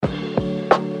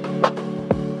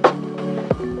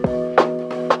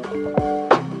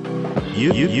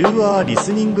You are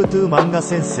listening to Manga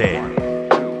Sensei.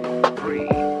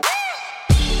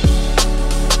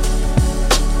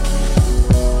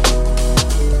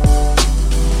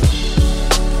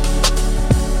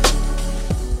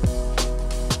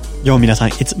 Yo,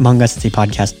 minasan, it's Manga Sensei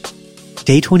Podcast,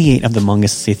 day 28 of the Manga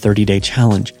Sensei 30-day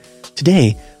challenge.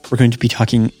 Today, we're going to be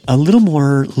talking a little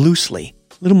more loosely,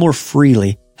 a little more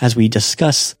freely as we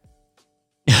discuss,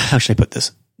 how should I put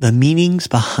this, the meanings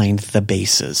behind the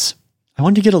bases. I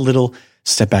wanted to get a little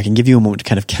step back and give you a moment to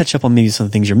kind of catch up on maybe some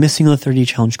of the things you're missing on the 30-day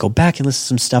challenge, go back and listen to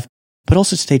some stuff, but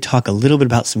also today talk a little bit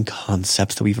about some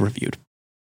concepts that we've reviewed.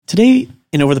 Today,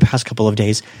 and over the past couple of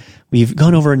days, we've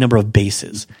gone over a number of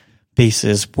bases.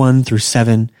 Bases 1 through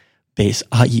 7, base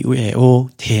a, i, u, e,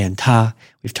 o, te, and ta.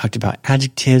 We've talked about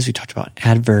adjectives. We talked about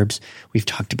adverbs. We've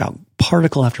talked about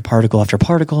particle after particle after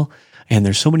particle. And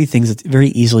there's so many things that's very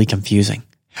easily confusing.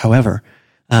 However,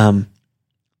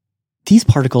 these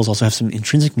particles also have some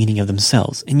intrinsic meaning of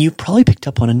themselves. And you've probably picked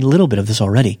up on a little bit of this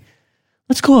already.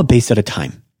 Let's go a base at a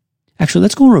time. Actually,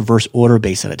 let's go in reverse order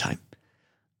base at a time.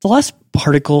 The last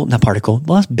the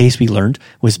last base we learned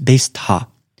was base ta.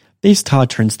 Base ta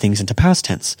turns things into past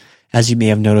tense, as you may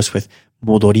have noticed with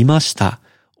modorimashita,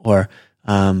 or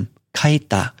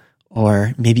kaeta,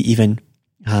 or maybe even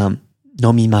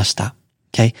nomimashita.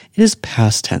 Okay, it is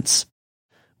past tense.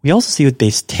 We also see with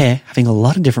base te having a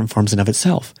lot of different forms in of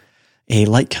itself. A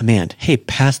light command, hey,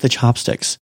 pass the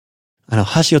chopsticks.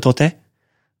 Hashi o tote,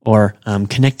 or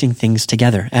connecting things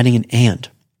together, adding an and.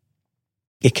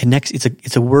 It connects.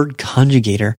 It's a word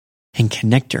conjugator and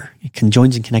connector. It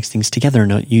conjoins and connects things together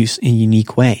in a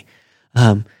unique way.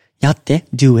 Yatte,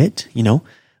 do it,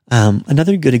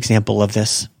 Another good example of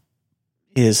this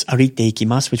is arite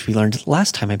ikimasu, which we learned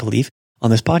last time, I believe,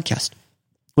 on this podcast,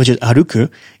 which is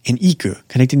aruku and iku,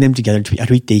 connecting them together to be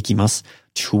arite ikimasu,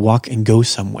 to walk and go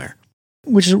somewhere,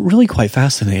 which is really quite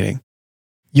fascinating.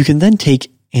 You can then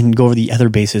take and go over the other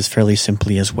bases fairly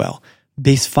simply as well.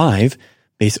 Base 5,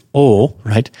 base o,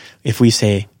 right? If we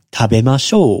say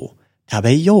tabemashou,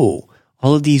 tabeyo,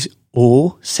 all of these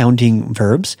o sounding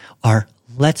verbs are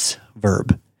let's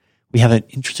verb. We have an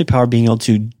intrinsic power of being able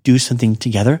to do something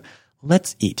together.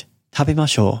 Let's eat.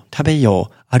 Tabemashou, tabeyo,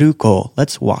 aruko,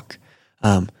 let's walk.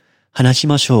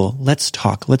 Hanashimashou, let's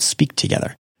talk, let's speak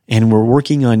together. And we're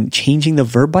working on changing the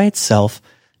verb by itself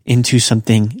into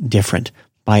something different.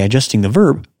 By adjusting the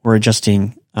verb, we're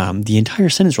adjusting the entire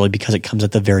sentence really because it comes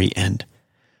at the very end.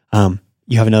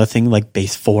 You have another thing like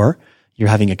base 4. You're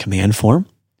having a command form,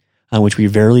 which we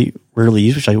very rarely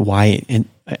use, which is why I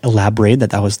elaborated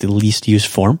that was the least used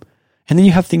form. And then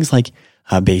you have things like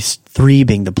base 3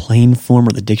 being the plain form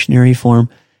or the dictionary form,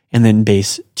 and then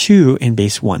base 2 and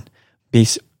base 1.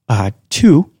 Base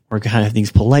 2, or kind of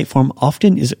things polite form,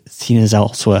 often is seen as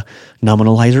also a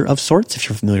nominalizer of sorts, if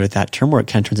you're familiar with that term, where it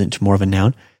kind of turns into more of a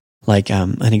noun. Like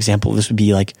an example of this would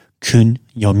be like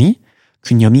kunyomi.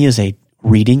 Kunyomi is a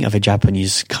reading of a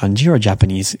Japanese kanji or a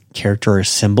Japanese character or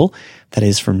symbol that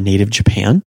is from native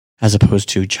Japan, as opposed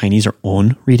to Chinese or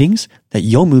own readings, that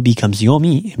yomu becomes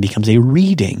yomi and becomes a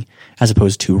reading as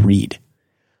opposed to read.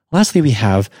 Lastly, we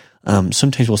have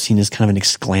sometimes we'll see as kind of an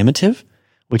exclamative,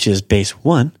 which is base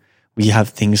 1. We have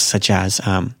things such as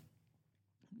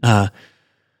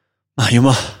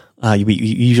we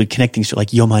usually connect things to like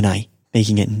yomanai,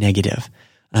 making it negative.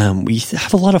 We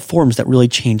have a lot of forms that really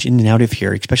change in and out of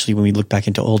here, especially when we look back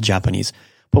into old Japanese.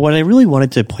 But what I really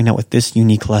wanted to point out with this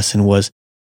unique lesson was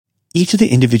each of the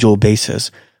individual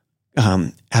bases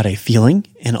add a feeling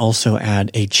and also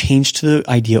add a change to the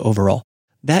idea overall.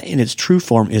 That in its true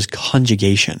form is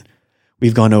conjugation.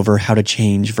 We've gone over how to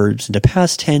change verbs into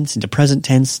past tense, into present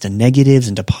tense, into negatives,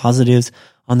 into positives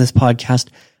on this podcast.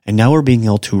 And now we're being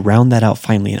able to round that out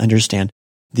finally and understand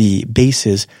the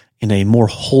bases in a more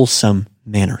wholesome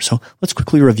manner. So let's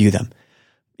quickly review them.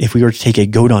 If we were to take a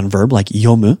godon verb like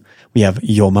yomu, we have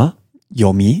yoma,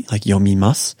 yomi, like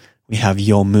yomimasu. We have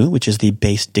yomu, which is the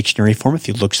base dictionary form. If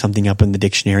you look something up in the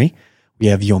dictionary, we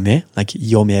have yome, like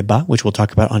yomeba, which we'll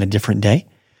talk about on a different day.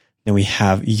 Then we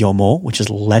have yomo, which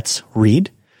is let's read.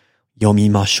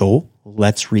 Yomimashou,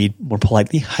 let's read more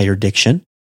politely, higher diction.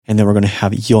 And then we're going to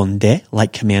have yonde,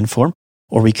 like command form,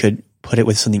 or we could put it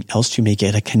with something else to make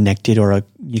it a connected or a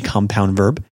compound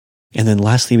verb. And then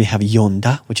lastly, we have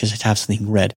yonda, which is to have something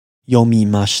read.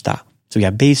 Yomimashita. So we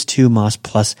have base 2 mas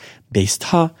plus base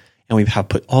ta, and we have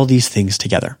put all these things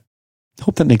together.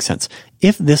 Hope that makes sense.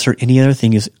 If this or any other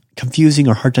thing is confusing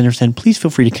or hard to understand, please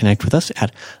feel free to connect with us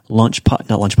at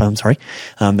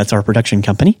that's our production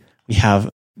company. We have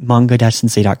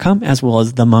manga-sensei.com as well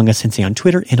as the Manga Sensei on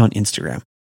Twitter and on Instagram.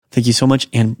 Thank you so much,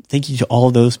 and thank you to all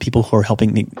of those people who are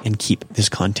helping me and keep this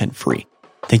content free.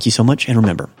 Thank you so much. And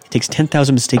remember, it takes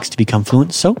 10,000 mistakes to become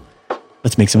fluent. So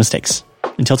let's make some mistakes.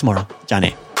 Until tomorrow. じゃあ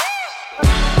ね。